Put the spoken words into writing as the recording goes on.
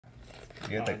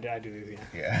You have I do these,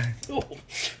 yeah. Oh.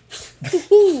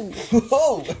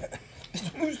 Oh!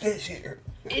 Who's this here?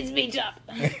 It's me, Chop.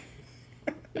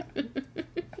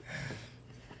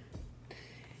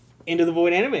 Into the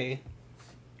Void anime.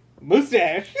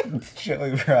 Mustache.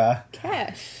 Chili bra.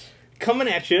 Cash. Coming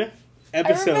at you.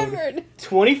 Episode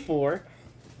 24.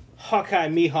 Hawkeye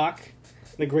Mihawk.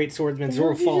 The great swordsman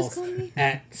Zoro falls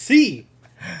at sea.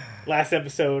 Last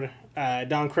episode,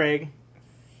 Don Craig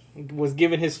was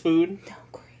given his food.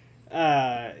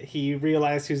 He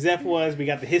realized who Zeph was. We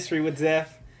got the history with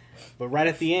Zeph. But right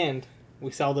at the end,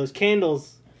 we saw those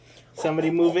candles. Somebody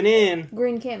moving in.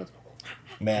 Green candles.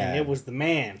 Man. And it was the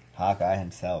man. Hawkeye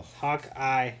himself.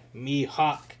 Hawkeye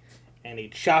Mihawk. And he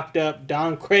chopped up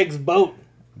Don Craig's boat.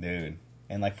 Dude.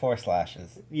 And like 4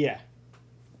 slashes. Yeah.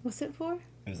 What's it for?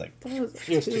 It was like... That was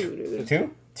It was 2, two. dude.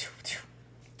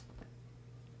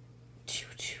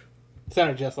 2? It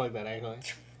sounded just like that, actually.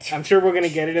 I'm sure we're going to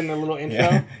get it in the little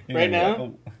intro right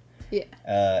now.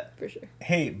 Yeah, for sure.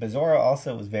 Hey, but Zoro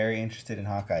also was very interested in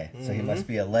Hawkeye. So he must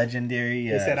be a legendary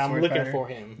He said, I'm sword looking fighter. for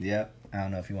him. Yep. I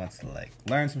don't know if he wants to like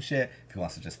learn some shit, if he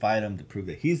wants to just fight him to prove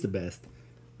that he's the best.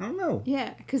 I don't know.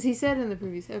 Yeah, because he said in the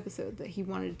previous episode that he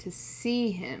wanted to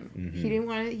see him. He didn't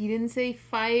want to. He didn't say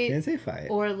fight. He didn't say fight.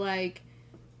 Or like,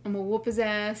 I'm gonna whoop his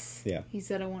ass. Yeah. He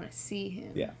said I want to see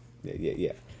him. Yeah.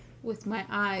 With my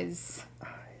eyes.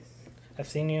 I've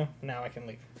seen you. Now I can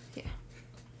leave. Yeah.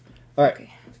 All right,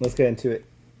 Okay. let's get into it.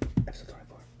 Episode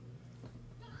 24.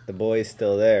 The boy's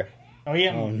still there. Oh,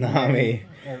 yeah. Oh, Nami.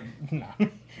 No.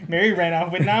 Mary ran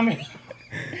off with Nami.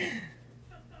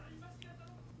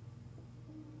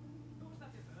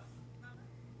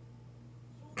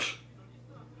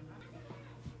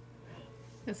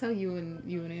 That's how you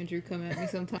and Andrew come at me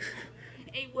sometimes.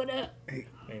 Hey, what up? Hey,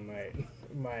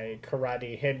 my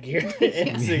karate headgear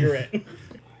and cigarette.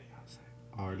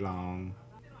 Are long.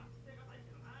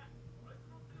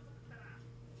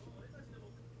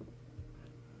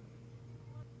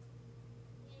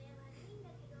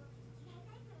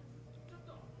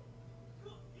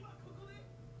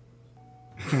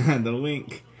 The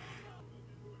wink.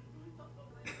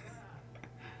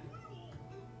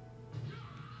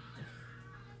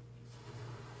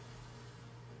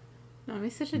 No,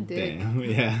 he's such a dick. Damn,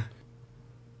 yeah.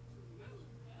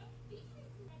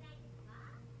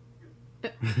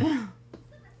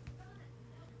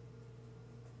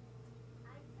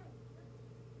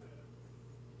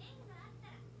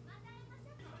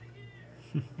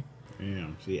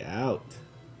 Damn, she out.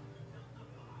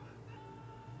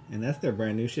 And that's their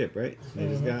brand new ship, right? They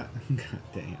just got. God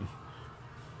damn.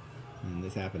 And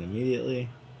this happened immediately.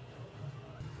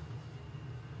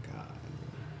 God.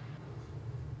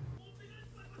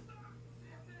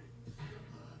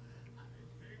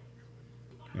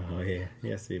 Oh yeah, he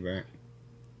has to be burnt.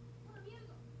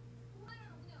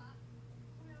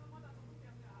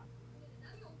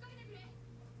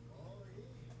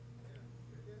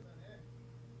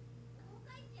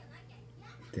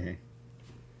 Dang.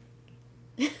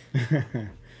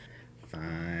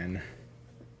 Fine.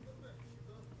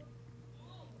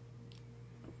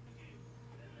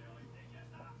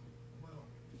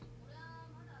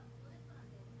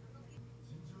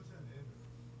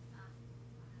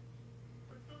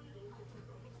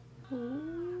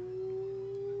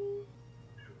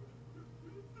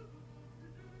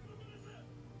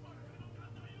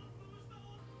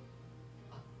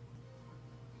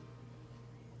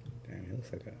 Damn, he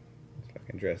looks like a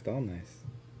fucking dressed all nice.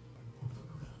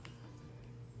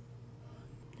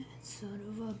 Son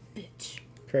of a bitch.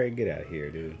 Craig, get out of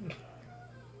here, dude.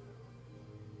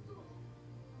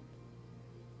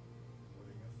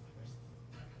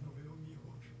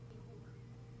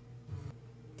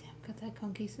 Damn, got that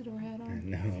conquistador hat I on.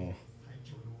 know.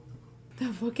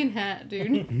 That fucking hat,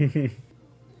 dude.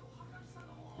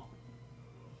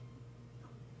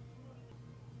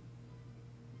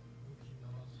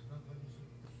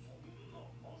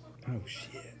 Oh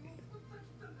shit.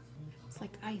 It's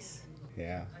like ice.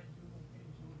 Yeah.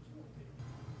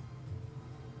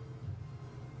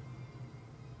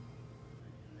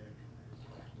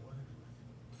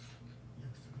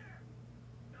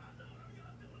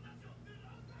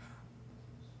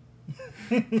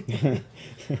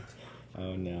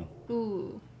 Oh no.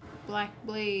 Ooh, black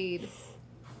blade.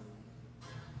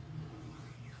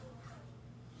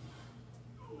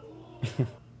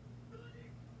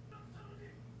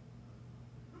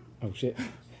 Oh shit.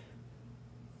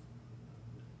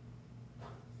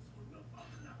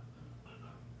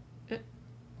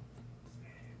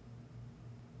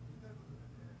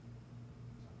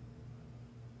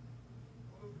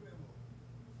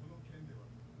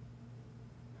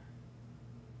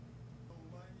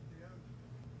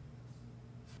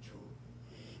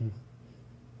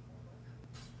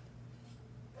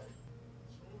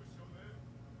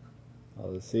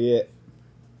 let's see it.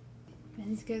 Man,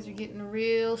 these guys are getting a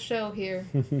real show here.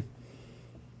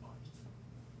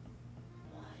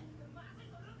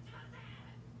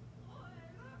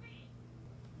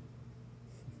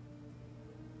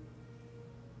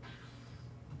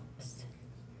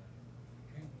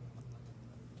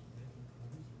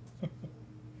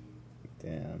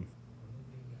 Damn.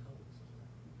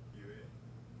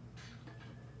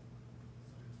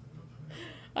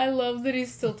 I love that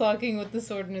he's still talking with the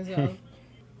sword in his mouth.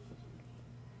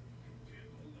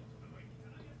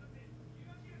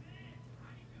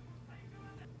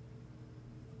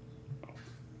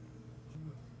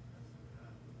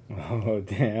 Oh,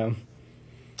 damn.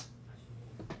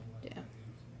 Damn.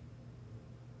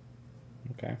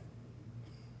 Okay.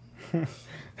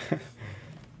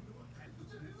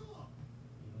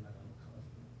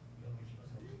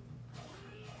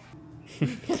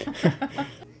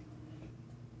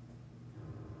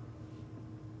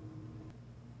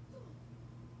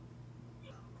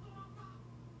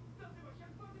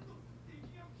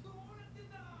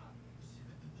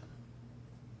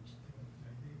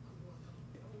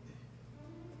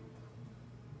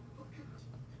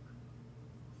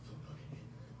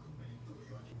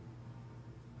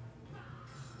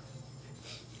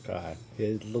 God,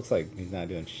 it looks like he's not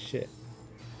doing shit.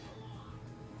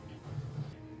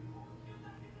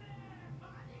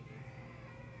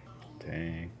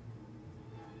 Dang.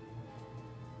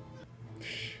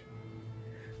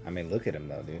 I mean, look at him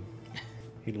though, dude.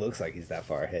 He looks like he's that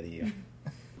far ahead of you.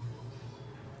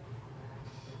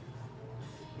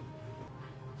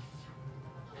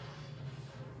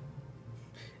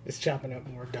 It's chopping up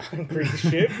more Don Green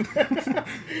shit.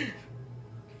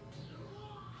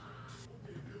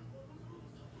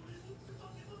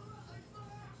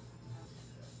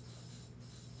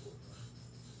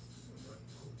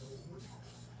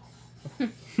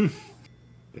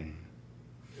 Damn.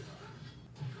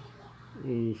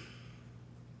 Oof.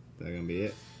 Is that gonna be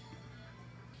it?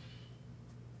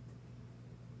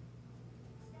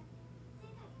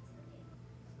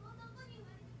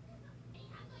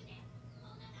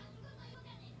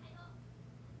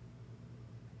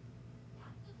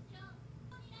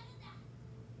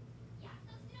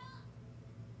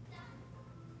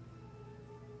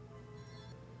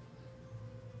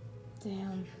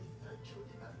 Damn.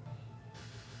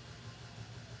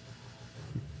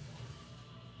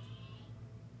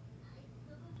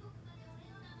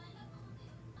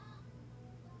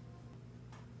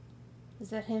 Is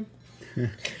that him?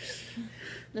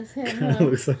 That's him. Kinda Huh?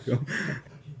 looks like him.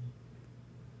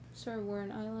 Started wearing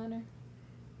eyeliner.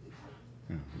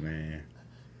 Oh man.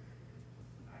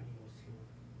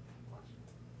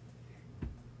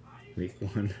 Week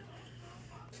 1.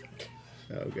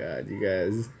 Oh god, you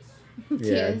guys. Yeah,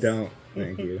 Yes. don't.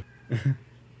 Thank you.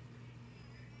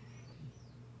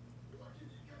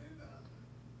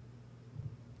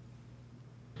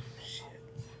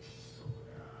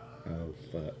 Oh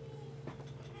fuck.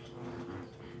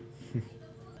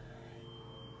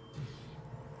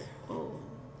 Oh.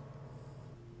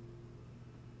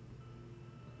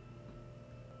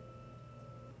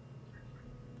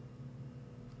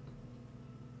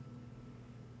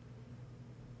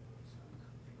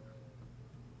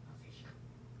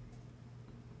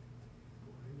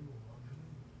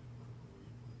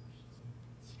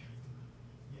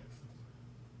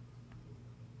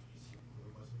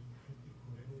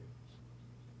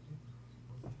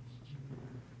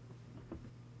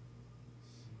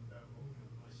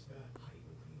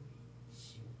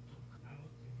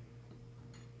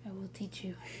 I will teach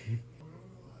you.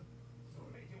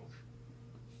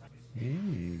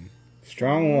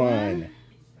 Strong one.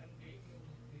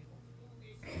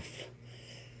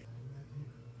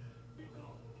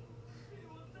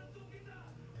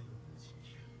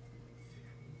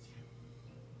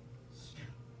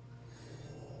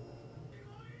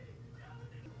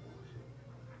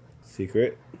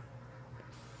 Secret.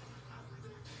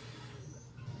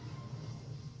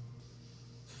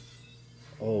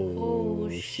 Oh,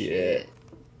 shit.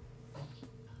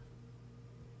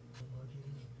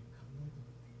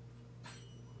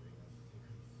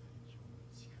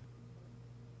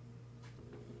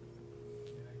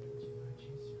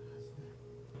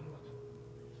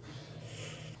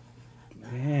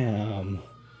 Damn.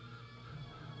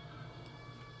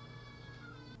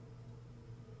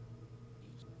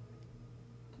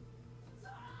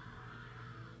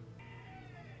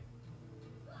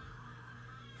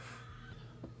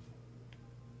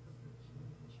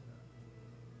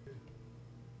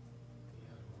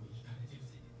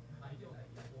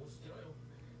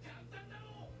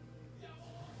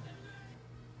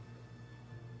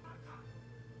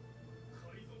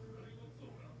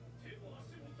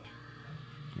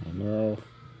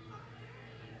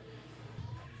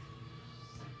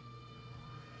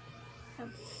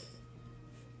 Damn.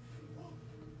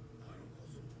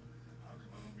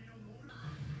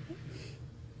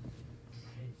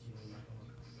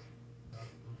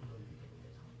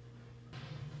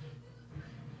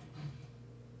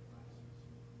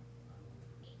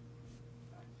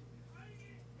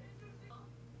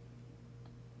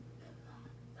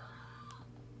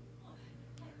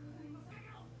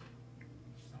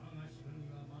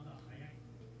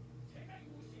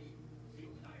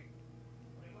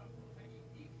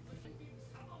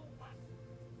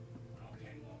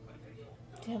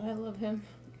 Damn, I love him.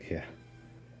 Yeah.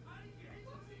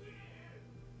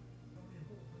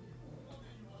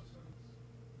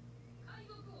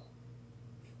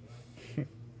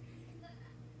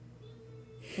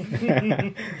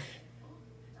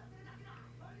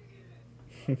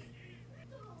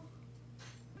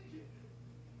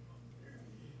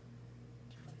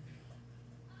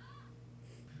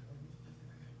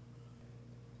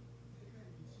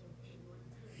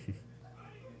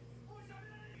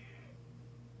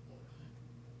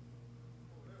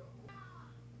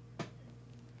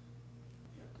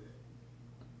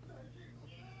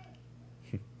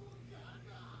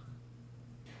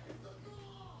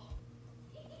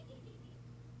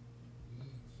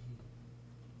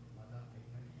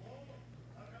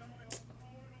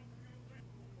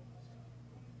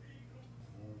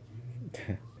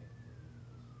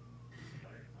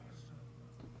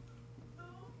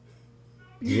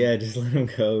 Yeah, just let him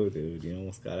go, dude. You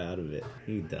almost got out of it.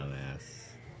 You dumbass.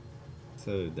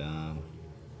 So dumb.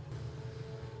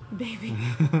 Baby.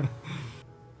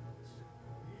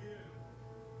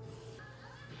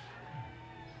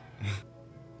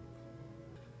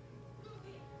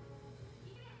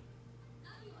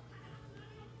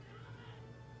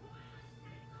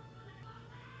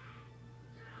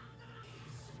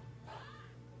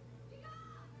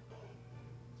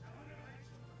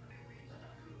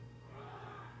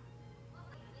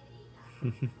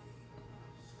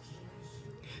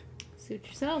 Suit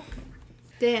yourself.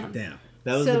 Damn. Damn.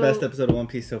 That was the best episode of One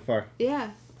Piece so far.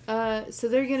 Yeah. So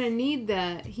they're gonna need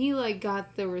that. He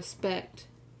got the respect.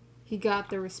 He got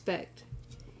the respect.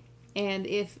 And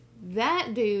if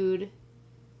that dude,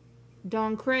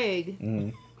 Don Craig,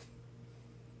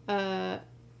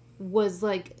 was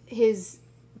his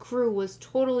crew was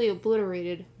totally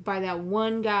obliterated by that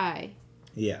one guy.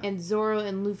 Yeah. And Zoro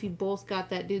and Luffy both got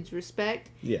that dude's respect.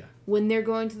 Yeah. When they're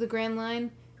going to the Grand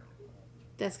Line,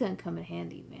 that's gonna come in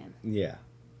handy, man. Yeah.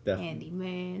 Definitely.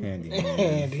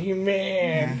 Handy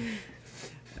man.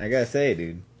 I gotta say,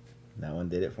 dude, that one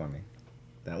did it for me.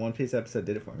 That One Piece episode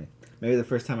did it for me. Maybe the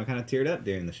first time I kind of teared up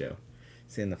during the show.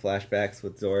 Seeing the flashbacks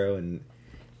with Zoro and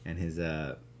his,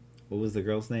 what was the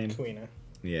girl's name? Kuina.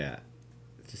 Yeah.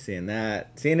 Just seeing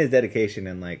that. Seeing his dedication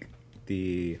and,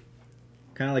 the...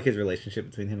 kind of his relationship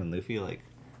between him and Luffy,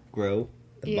 grow.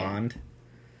 The bond.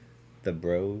 The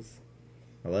bros.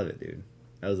 I love it, dude.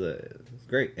 It was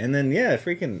great. And then,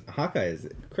 freaking Hawkeye is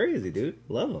crazy, dude.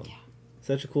 Love him. Yeah.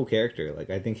 Such a cool character.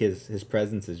 I think his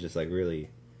presence is just, really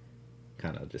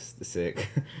kind of just sick.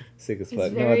 Sick as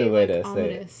fuck. No other way to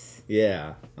ominous. say it.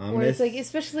 Yeah. Ominous. Or it's,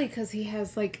 especially because he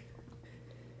has,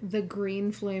 the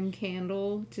green flame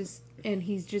candle, and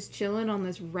he's just chilling on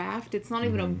this raft. It's not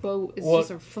even a boat. It's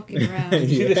just a fucking raft.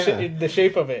 You see the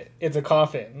shape of it. It's a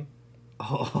coffin.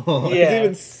 Oh, yeah. It's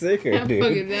even sicker,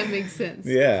 dude. That makes sense.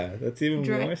 Yeah, that's even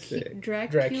more sick.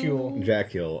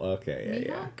 Dracule. Okay,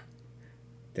 yeah.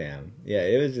 Damn. Yeah,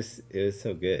 it was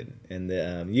so good.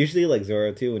 And usually,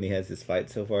 Zoro, too, when he has his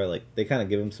fight so far, they kind of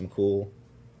give him some cool,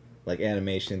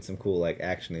 animation, some cool,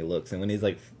 action-y looks. And when he's,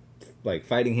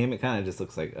 fighting him, it kind of just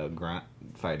looks like a grunt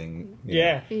fighting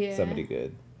somebody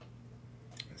good.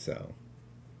 So.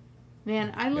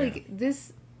 Man, I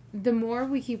this. The more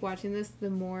we keep watching this, the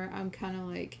more I'm kind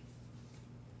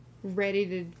of ready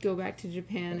to go back to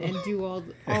Japan and do all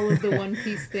of the One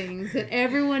Piece things that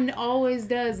everyone always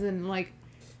does, and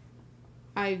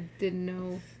I didn't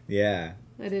know. Yeah.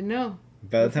 I didn't know.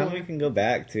 By the time we can go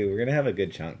back too, we're gonna have a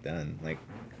good chunk done.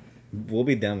 We'll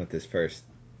be done with this first.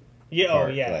 Yeah.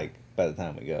 Part, oh yeah. By the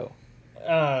time we go.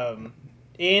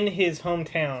 In his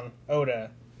hometown,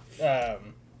 Oda,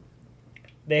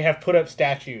 they have put up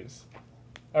statues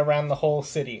around the whole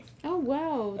city. Oh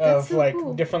wow! That's so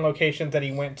cool. Different locations that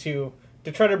he went to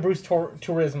try to boost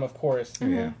tourism, of course.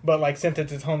 Mm-hmm. Yeah. But since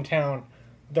it's his hometown,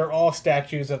 they're all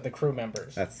statues of the crew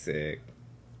members. That's sick.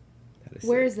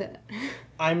 Where is it?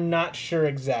 I'm not sure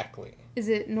exactly. Is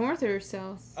it north or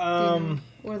south? Or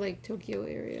Tokyo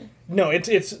area? No,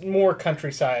 it's more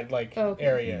countryside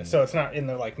area, Mm. so it's not in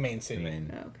the main city.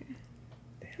 Oh, okay.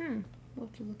 We'll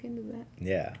have to look into that.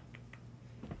 Yeah.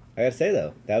 I gotta say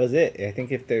though, that was it. I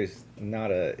think if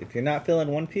you're not feeling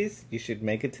One Piece, you should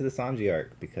make it to the Sanji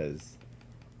arc because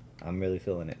I'm really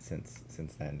feeling it since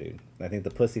then, dude. I think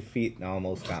the pussy feet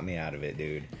almost got me out of it,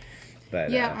 dude. But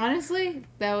yeah, honestly,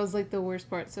 that was like the worst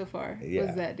part so far. Yeah.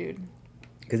 Was that, dude?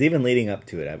 Because even leading up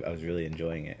to it, I was really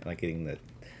enjoying it, like getting the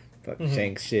fucking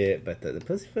Shanks shit. But the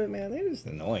pussyfoot, man, they're just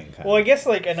annoying. Well, I guess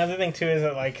like another thing too is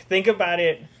that like think about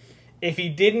it, if he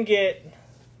didn't get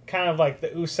kind of like the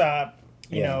Usopp,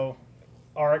 you know,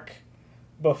 arc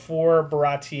before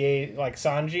Baratier, like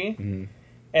Sanji,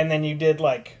 and then you did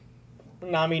like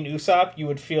Nami and Usopp, you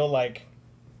would feel like,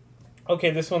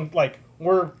 okay, this one like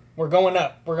we're going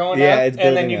up, up, and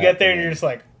then you get there and you're just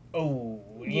like, oh,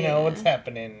 you know what's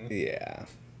happening. Yeah,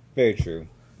 very true.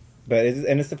 But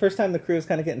it's the first time the crew is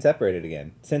kind of getting separated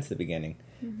again since the beginning.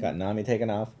 Got Nami taken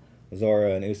off,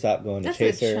 Zoro and Usopp going to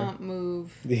chase her. That's a chump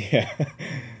move. Yeah,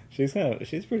 she's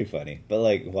pretty funny, but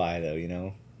like why though? You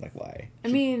know, like why? I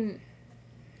mean,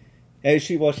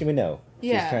 she would know.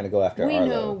 Yeah, she's trying to go after Arlo. We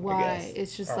know why.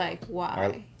 It's just like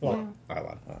why. Arlo.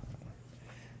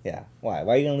 Yeah, why?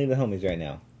 Why are you gonna leave the homies right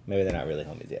now? Maybe they're not really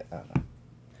homies yet. I don't know.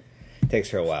 It takes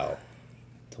her a while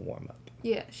to warm up.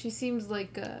 Yeah, she seems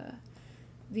like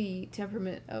the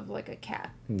temperament of like a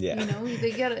cat. Yeah, you know,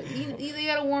 they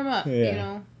gotta warm up. Yeah. You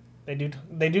know,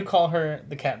 they do call her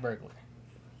the cat burglar.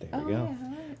 There we go. Yeah, all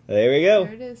right. There we go.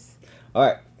 There it is. All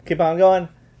right, keep on going.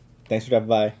 Thanks for dropping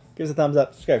by. Give us a thumbs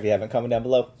up. Subscribe if you haven't. Comment down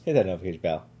below. Hit that notification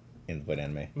bell. In the Void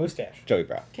Anime. Mustache. Joey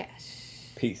Bro.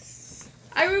 Cash. Peace.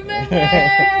 I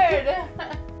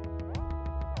remembered.